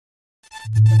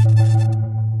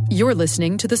You're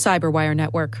listening to the Cyberwire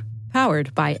Network,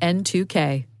 powered by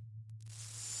N2K.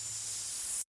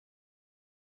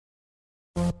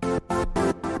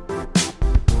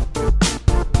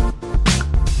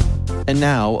 And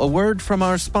now, a word from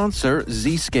our sponsor,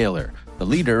 Zscaler, the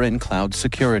leader in cloud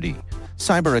security.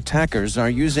 Cyber attackers are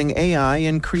using AI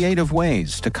in creative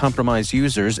ways to compromise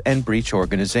users and breach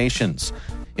organizations.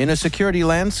 In a security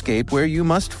landscape where you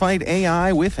must fight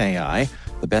AI with AI,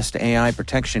 the best AI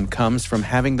protection comes from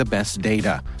having the best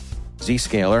data.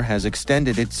 Zscaler has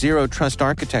extended its zero-trust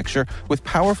architecture with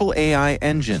powerful AI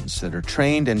engines that are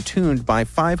trained and tuned by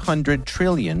 500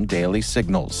 trillion daily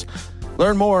signals.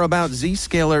 Learn more about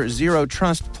Zscaler Zero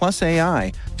Trust Plus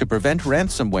AI to prevent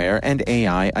ransomware and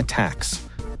AI attacks.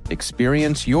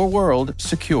 Experience your world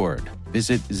secured.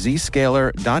 Visit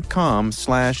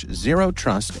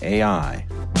zscaler.com/zerotrustai.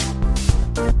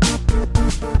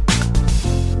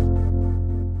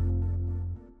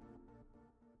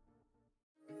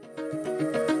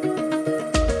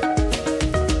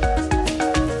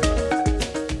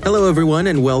 Hello, everyone,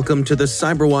 and welcome to the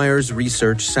CyberWire's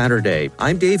Research Saturday.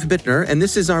 I'm Dave Bittner, and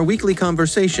this is our weekly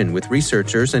conversation with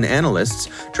researchers and analysts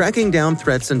tracking down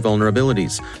threats and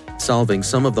vulnerabilities, solving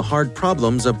some of the hard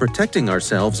problems of protecting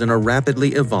ourselves in a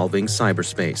rapidly evolving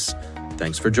cyberspace.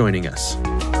 Thanks for joining us.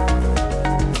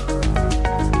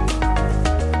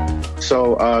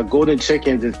 So, Golden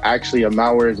Chickens is actually a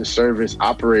malware as a service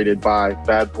operated by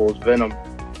Bad Bulls Venom,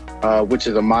 which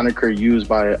is a moniker used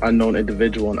by an unknown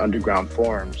individual in underground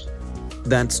forums.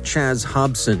 That's Chaz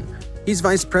Hobson. He's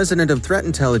Vice President of Threat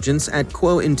Intelligence at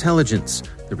Quo Intelligence.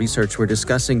 The research we're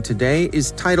discussing today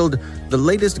is titled The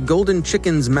Latest Golden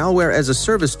Chickens Malware as a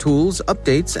Service Tools,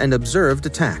 Updates, and Observed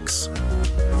Attacks.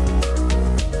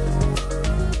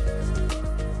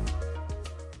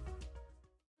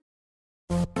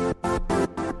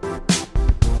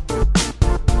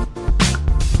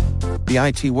 The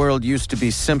IT world used to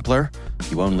be simpler.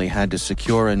 You only had to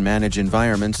secure and manage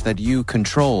environments that you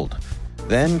controlled.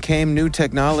 Then came new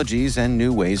technologies and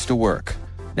new ways to work.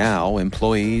 Now,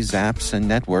 employees, apps, and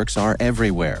networks are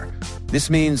everywhere. This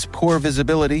means poor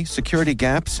visibility, security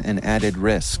gaps, and added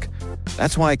risk.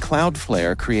 That's why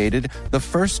Cloudflare created the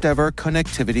first-ever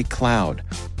connectivity cloud.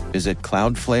 Visit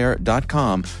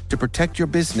cloudflare.com to protect your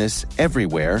business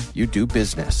everywhere you do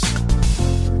business.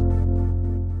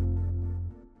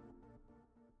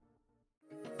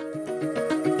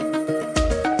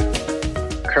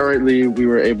 Currently, we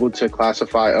were able to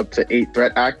classify up to 8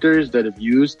 threat actors that have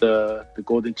used the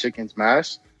Golden Chickens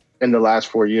mask in the last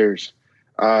 4 years.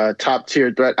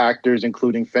 Top-tier threat actors,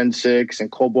 including Fen6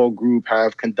 and Cobalt Group,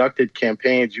 have conducted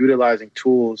campaigns utilizing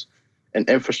tools and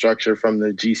infrastructure from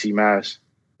the GC mask.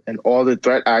 And all the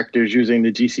threat actors using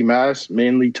the GC mask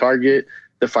mainly target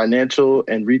the financial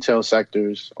and retail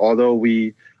sectors, although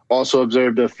we also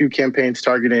observed a few campaigns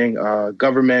targeting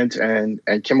government and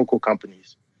chemical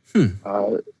companies.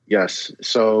 Yes.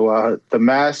 So the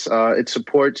mask, it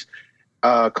supports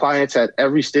clients at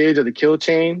every stage of the kill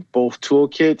chain, both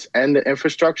toolkits and the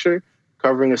infrastructure,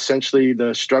 covering essentially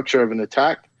the structure of an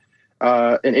attack,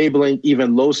 enabling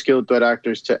even low-skilled threat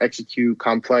actors to execute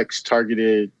complex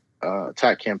targeted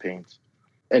attack campaigns.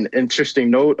 An interesting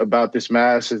note about this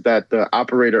mask is that the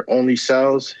operator only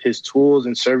sells his tools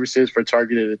and services for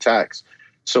targeted attacks.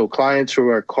 So clients who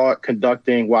are caught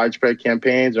conducting widespread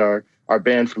campaigns are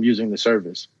banned from using the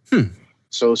service.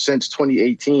 So since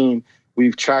 2018,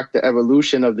 we've tracked the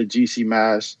evolution of the GC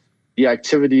mask, the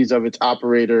activities of its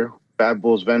operator, Bad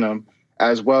Bulls Venom,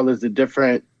 as well as the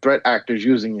different threat actors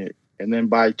using it. And then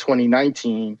by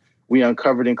 2019, we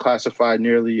uncovered and classified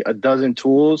nearly a dozen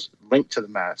tools linked to the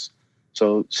mask.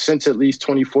 So since at least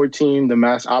 2014, the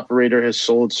mask operator has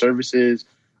sold services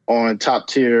on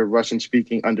top-tier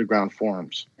Russian-speaking underground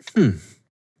forums.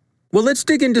 Well, let's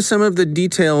dig into some of the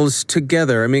details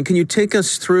together. I mean, can you take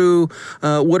us through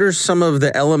what are some of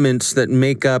the elements that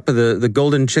make up the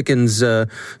Golden Chickens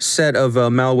set of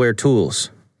malware tools?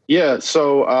 Yeah,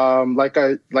 so like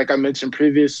I mentioned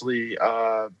previously,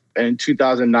 in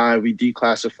 2009, we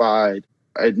declassified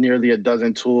nearly a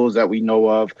dozen tools that we know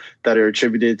of that are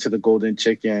attributed to the Golden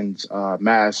Chickens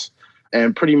mask.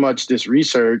 And pretty much this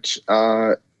research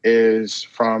is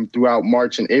from throughout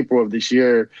March and April of this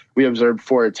year, we observed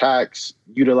 4 attacks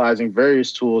utilizing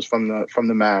various tools from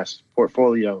the mask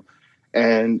portfolio.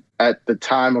 And at the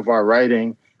time of our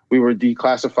writing, we were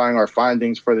declassifying our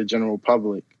findings for the general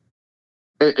public.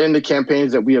 In the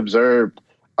campaigns that we observed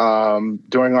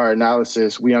during our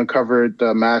analysis, we uncovered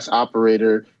the mask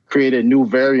operator created new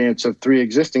variants of 3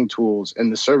 existing tools in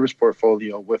the service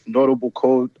portfolio with notable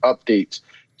code updates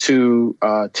to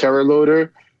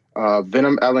TerraLoader,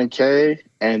 Venom LNK,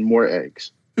 and More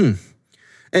Eggs.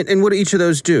 And what do each of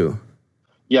those do?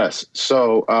 Yes.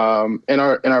 So in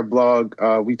our blog,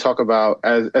 we talk about,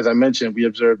 as I mentioned, we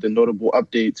observed the notable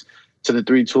updates to the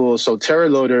three tools. So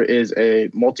TerraLoader is a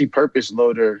multi-purpose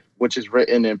loader, which is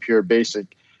written in Pure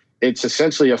Basic. It's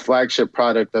essentially a flagship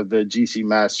product of the GC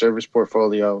Mass service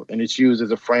portfolio, and it's used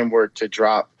as a framework to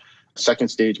drop second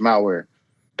stage malware.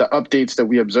 The updates that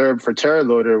we observed for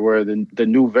TerraLoader were the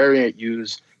new variant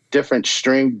used different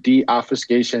string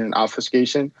de-obfuscation and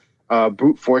obfuscation,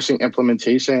 brute forcing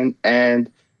implementation,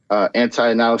 and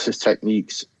anti-analysis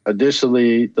techniques.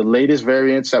 Additionally, the latest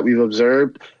variants that we've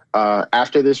observed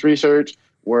after this research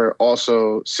were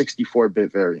also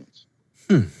 64-bit variants.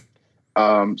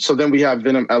 So then we have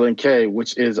Venom LNK,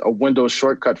 which is a Windows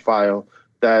shortcut file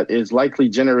that is likely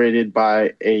generated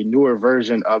by a newer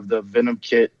version of the Venom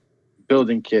Kit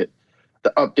building kit.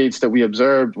 The updates that we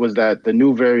observed was that the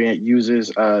new variant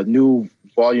uses a new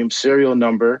volume serial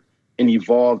number, an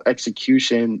evolved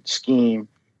execution scheme,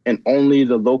 and only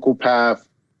the local path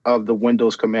of the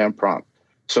Windows command prompt.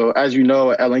 So as you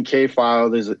know, an LNK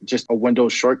file is just a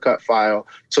Windows shortcut file,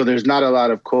 so there's not a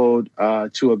lot of code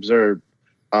to observe.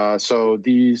 So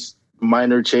these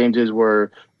minor changes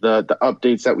were the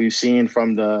updates that we've seen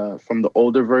from the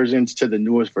older versions to the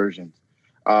newest versions.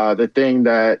 The thing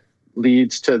that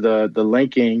leads to the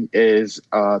linking is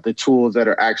the tools that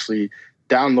are actually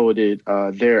downloaded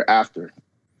thereafter,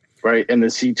 right? And the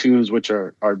C2s which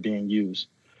are being used.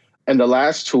 And the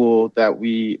last tool that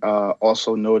we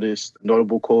also noticed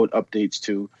notable code updates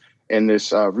to in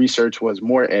this research was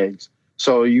More Eggs.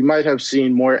 So you might have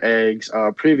seen More Eggs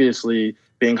previously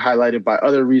being highlighted by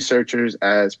other researchers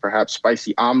as perhaps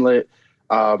spicy omelet,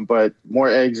 but More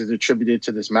Eggs is attributed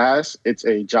to this mass. It's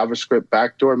a JavaScript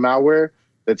backdoor malware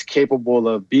that's capable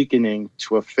of beaconing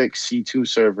to a fixed C2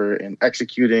 server and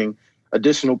executing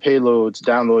additional payloads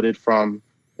downloaded from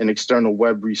an external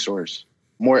web resource.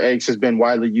 More Eggs has been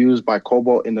widely used by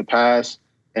Cobalt in the past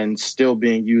and still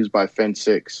being used by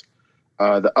Fen6.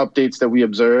 The updates that we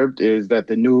observed is that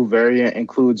the new variant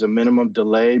includes a minimum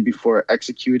delay before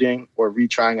executing or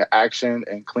retrying an action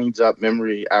and cleans up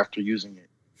memory after using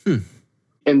it.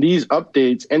 And these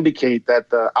updates indicate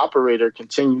that the operator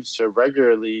continues to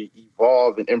regularly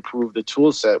evolve and improve the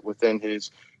tool set within his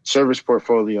service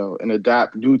portfolio and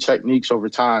adapt new techniques over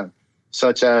time,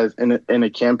 such as in a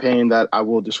campaign that I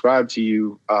will describe to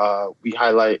you, we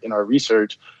highlight in our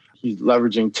research, he's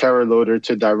leveraging TerraLoader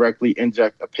to directly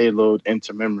inject a payload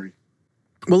into memory.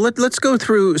 Well, let's go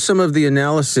through some of the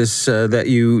analysis that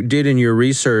you did in your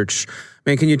research.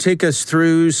 Man, can you take us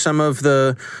through some of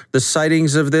the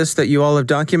sightings of this that you all have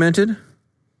documented?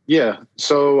 Yeah.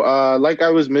 So like I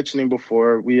was mentioning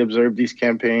before, we observed these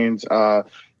campaigns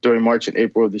during March and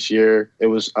April of this year. It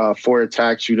was 4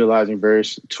 attacks utilizing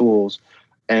various tools.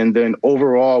 And then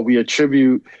overall, we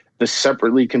attribute the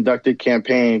separately conducted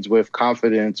campaigns with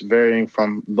confidence varying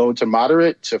from low to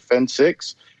moderate to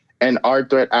Fen6 and our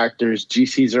threat actors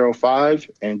GC05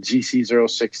 and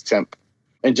GC06 temp.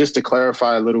 And just to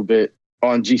clarify a little bit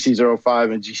on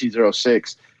GC05 and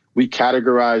GC06, we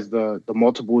categorize the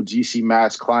multiple GC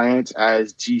mass clients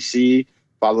as GC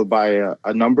followed by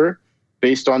a number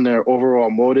based on their overall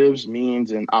motives,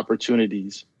 means, and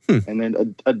opportunities. And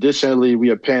then additionally, we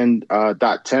append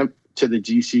 .temp to the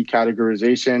GC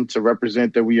categorization to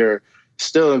represent that we are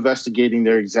still investigating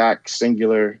their exact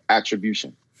singular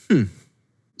attribution.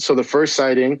 So the first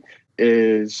sighting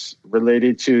is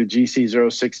related to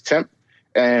GC06 temp.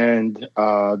 And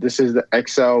this is the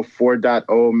Excel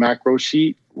 4.0 macro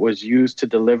sheet was used to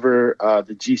deliver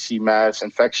the GC mass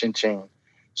infection chain.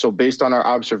 So based on our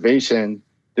observation,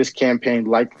 this campaign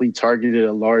likely targeted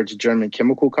a large German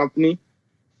chemical company.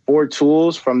 4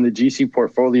 tools from the GC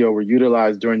portfolio were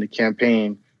utilized during the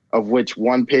campaign, of which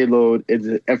one payload is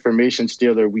an information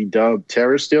stealer we dubbed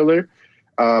Terror Stealer,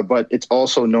 but it's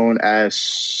also known as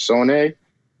Sone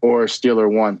or Stealer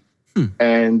 1.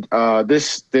 And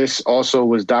this also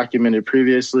was documented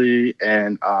previously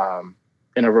and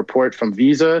in a report from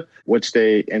Visa, which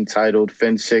they entitled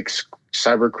Fen6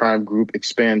 Cybercrime Group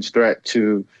Expands Threat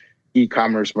to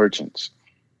E-commerce Merchants.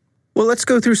 Well, let's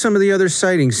go through some of the other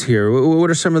sightings here. What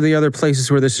are some of the other places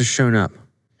where this has shown up?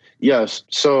 Yes.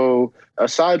 So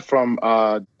aside from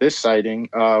this sighting,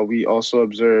 we also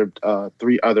observed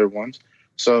 3 other ones.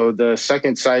 So the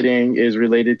second sighting is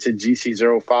related to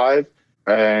GC05.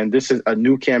 And this is a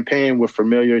new campaign with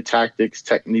familiar tactics,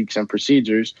 techniques, and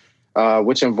procedures,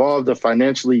 which involved a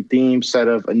financially themed set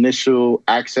of initial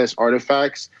access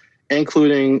artifacts,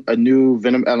 including a new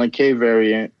Venom LNK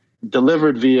variant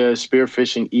delivered via spear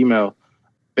phishing email.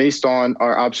 Based on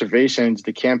our observations,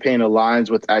 the campaign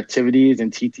aligns with activities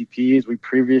and TTPs we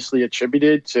previously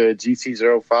attributed to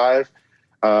GC05,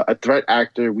 a threat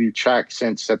actor we've tracked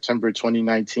since September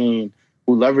 2019,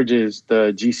 who leverages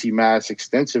the GC mass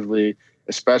extensively,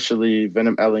 especially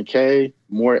Venom LNK,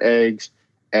 More Eggs,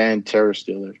 and Terror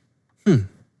Stealer.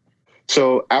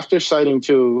 So after sighting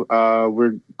 2,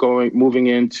 we're moving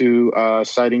into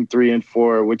sighting 3 and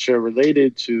 4, which are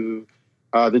related to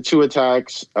the 2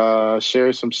 attacks,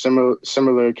 share some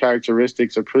similar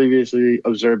characteristics of previously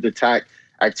observed attack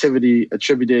activity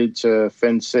attributed to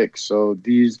Fen6. So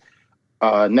these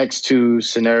next 2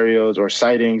 scenarios or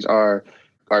sightings are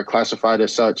classified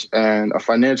as such, and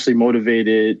Fen6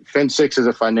 is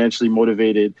a financially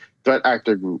motivated threat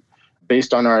actor group.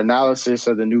 Based on our analysis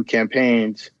of the new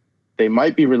campaigns, they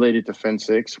might be related to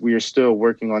Fen6. We are still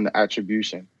working on the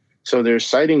attribution. So there's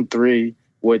sighting 3,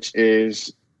 which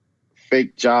is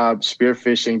fake job, spear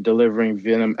phishing, delivering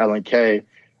Venom LNK.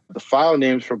 The file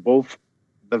names for both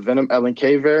the Venom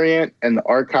LNK variant and the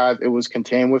archive it was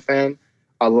contained within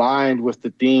aligned with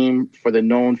the theme for the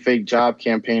known fake job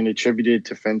campaign attributed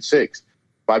to Fen6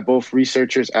 by both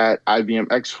researchers at IBM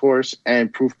X-Force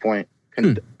and Proofpoint.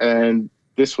 And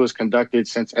this was conducted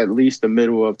since at least the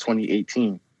middle of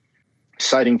 2018.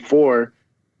 Sighting 4,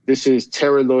 this is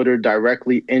TerrorLoader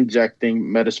directly injecting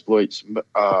Metasploit's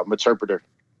Meterpreter.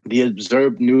 The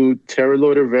observed new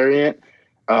TerrorLoader variant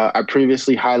I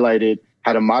previously highlighted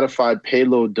had a modified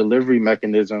payload delivery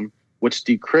mechanism which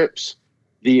decrypts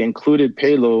the included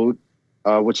payload,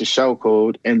 which is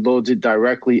shellcode, and loads it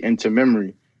directly into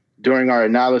memory. During our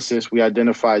analysis, we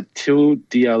identified 2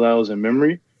 DLLs in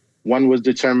memory. One was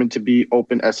determined to be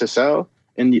OpenSSL,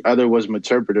 and the other was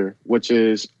Meterpreter, which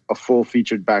is a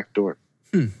full-featured backdoor.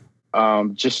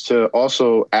 Just to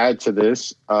also add to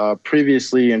this,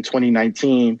 previously in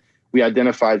 2019, we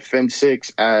identified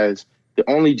Fen6 as the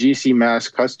only GC mass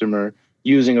customer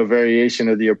using a variation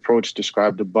of the approach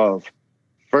described above.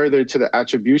 Further to the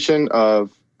attribution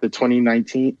of the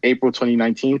April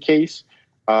 2019 case,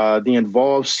 the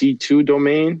involved C2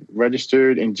 domain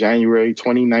registered in January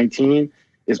 2019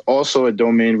 is also a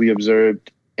domain we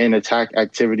observed in attack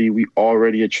activity we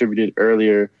already attributed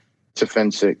earlier to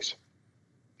Fen6.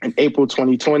 In April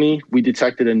 2020, we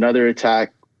detected another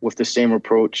attack with the same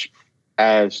approach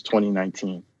as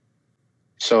 2019.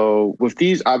 So with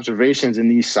these observations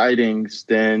and these sightings,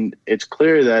 then it's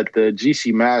clear that the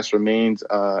GC mass remains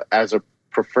as a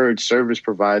preferred service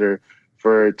provider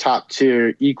for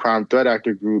top-tier e-crime threat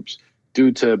actor groups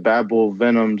due to Babel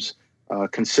Venom's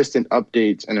consistent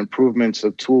updates and improvements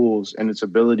of tools and its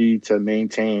ability to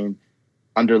maintain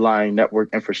underlying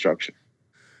network infrastructure.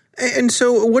 And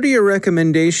so what are your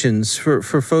recommendations for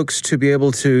folks to be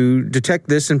able to detect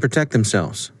this and protect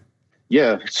themselves?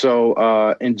 Yeah,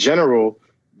 so in general,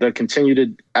 the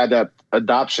continued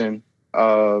adoption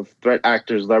of threat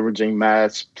actors leveraging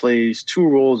mass plays 2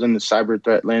 roles in the cyber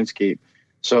threat landscape.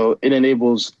 So it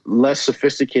enables less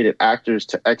sophisticated actors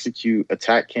to execute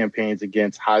attack campaigns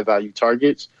against high-value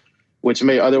targets, which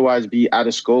may otherwise be out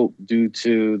of scope due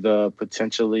to the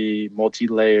potentially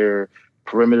multi-layer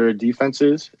perimeter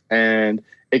defenses. And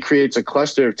it creates a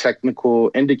cluster of technical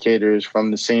indicators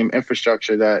from the same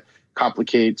infrastructure that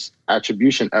complicates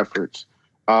attribution efforts.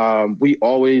 We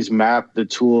always map the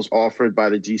tools offered by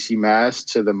the GC mass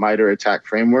to the MITRE attack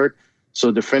framework,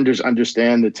 so defenders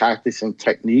understand the tactics and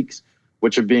techniques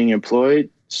which are being employed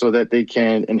so that they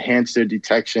can enhance their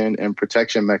detection and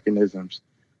protection mechanisms.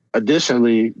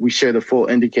 Additionally, we share the full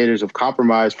indicators of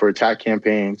compromise for attack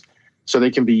campaigns so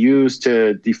they can be used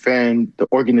to defend the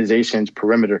organization's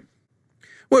perimeter.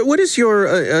 What is your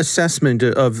assessment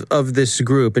of this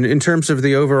group in terms of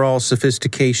the overall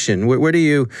sophistication? Where do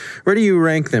you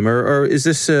rank them? Or is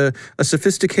this a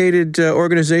sophisticated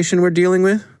organization we're dealing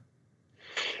with?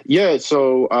 Yeah,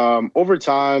 so over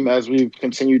time, as we've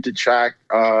continued to track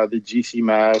the GC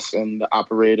mass and the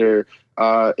operator,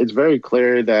 it's very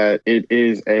clear that it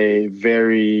is a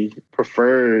very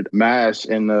preferred mass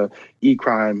in the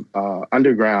e-crime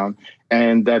underground,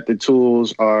 and that the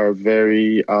tools are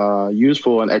very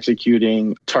useful in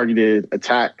executing targeted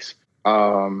attacks.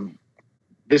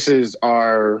 This is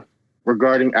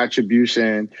regarding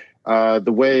attribution,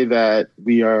 the way that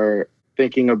we are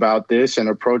thinking about this and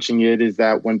approaching it is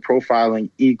that when profiling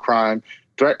e-crime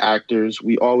threat actors,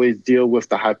 we always deal with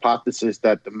the hypothesis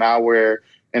that the malware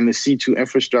and the C2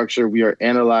 infrastructure we are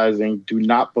analyzing do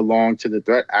not belong to the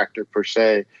threat actor per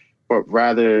se, but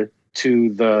rather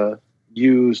to the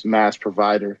used mass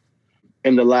provider.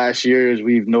 In the last years,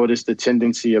 we've noticed the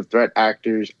tendency of threat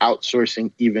actors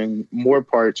outsourcing even more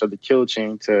parts of the kill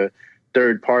chain to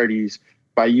third parties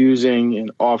by using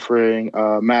and offering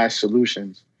mass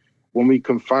solutions. when we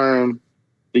confirm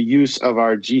the use of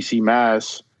our GC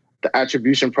mask, the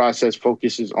attribution process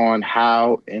focuses on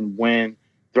how and when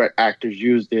threat actors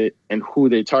used it and who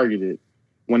they targeted.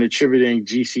 When attributing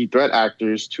GC threat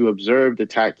actors to observed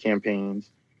attack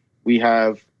campaigns, we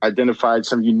have identified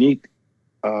some unique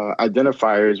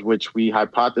identifiers which we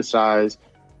hypothesize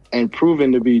and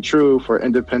proven to be true for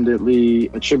independently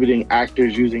attributing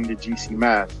actors using the GC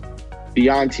mask.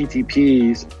 Beyond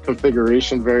TTPs,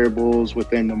 configuration variables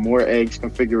within the more eggs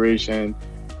configuration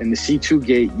and the C2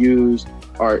 gate used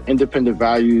are independent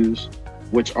values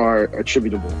which are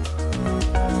attributable.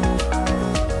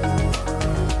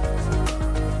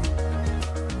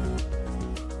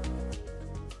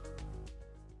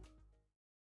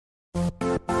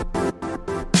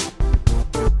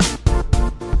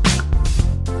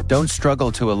 Don't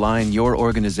struggle to align your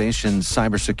organization's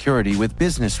cybersecurity with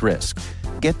business risk.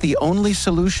 Get the only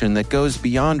solution that goes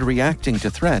beyond reacting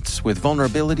to threats with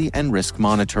vulnerability and risk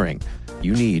monitoring.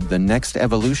 You need the next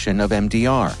evolution of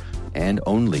MDR, and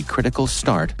only Critical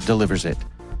Start delivers it.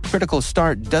 Critical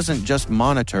Start doesn't just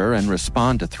monitor and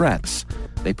respond to threats.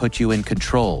 They put you in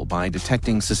control by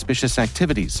detecting suspicious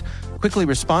activities, quickly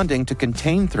responding to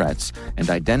contain threats, and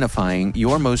identifying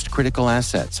your most critical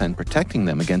assets and protecting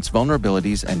them against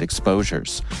vulnerabilities and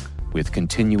exposures. With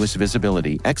continuous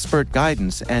visibility, expert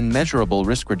guidance, and measurable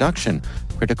risk reduction,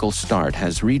 Critical Start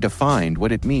has redefined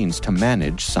what it means to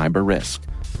manage cyber risk.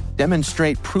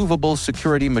 Demonstrate provable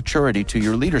security maturity to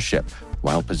your leadership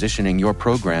while positioning your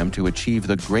program to achieve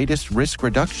the greatest risk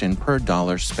reduction per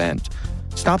dollar spent.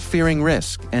 Stop fearing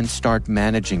risk and start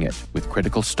managing it with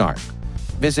Critical Start.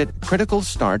 Visit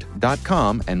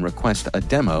criticalstart.com and request a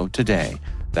demo today.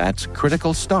 That's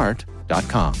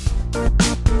criticalstart.com.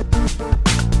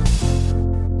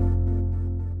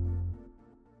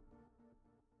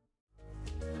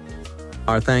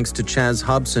 Our thanks to Chaz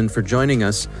Hobson for joining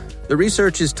us. The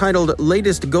research is titled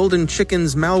Latest Golden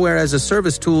Chickens Malware as a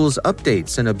Service Tools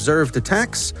Updates and Observed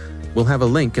Attacks. We'll have a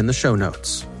link in the show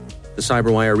notes. The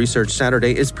CyberWire Research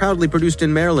Saturday is proudly produced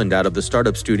in Maryland out of the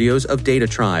startup studios of Data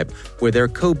Tribe, where they're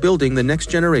co-building the next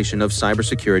generation of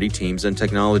cybersecurity teams and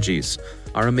technologies.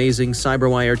 Our amazing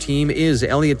CyberWire team is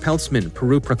Elliot Peltzman,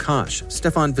 Puru Prakash,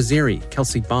 Stefan Vaziri,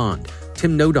 Kelsey Bond,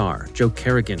 Tim Nodar, Joe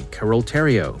Kerrigan, Carol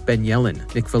Terrio, Ben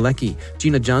Yellen, Nick Valecki,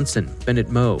 Gina Johnson, Bennett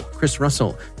Moe, Chris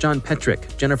Russell, John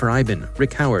Petrick, Jennifer Iben,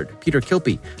 Rick Howard, Peter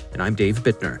Kilpie, and I'm Dave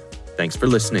Bittner. Thanks for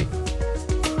listening.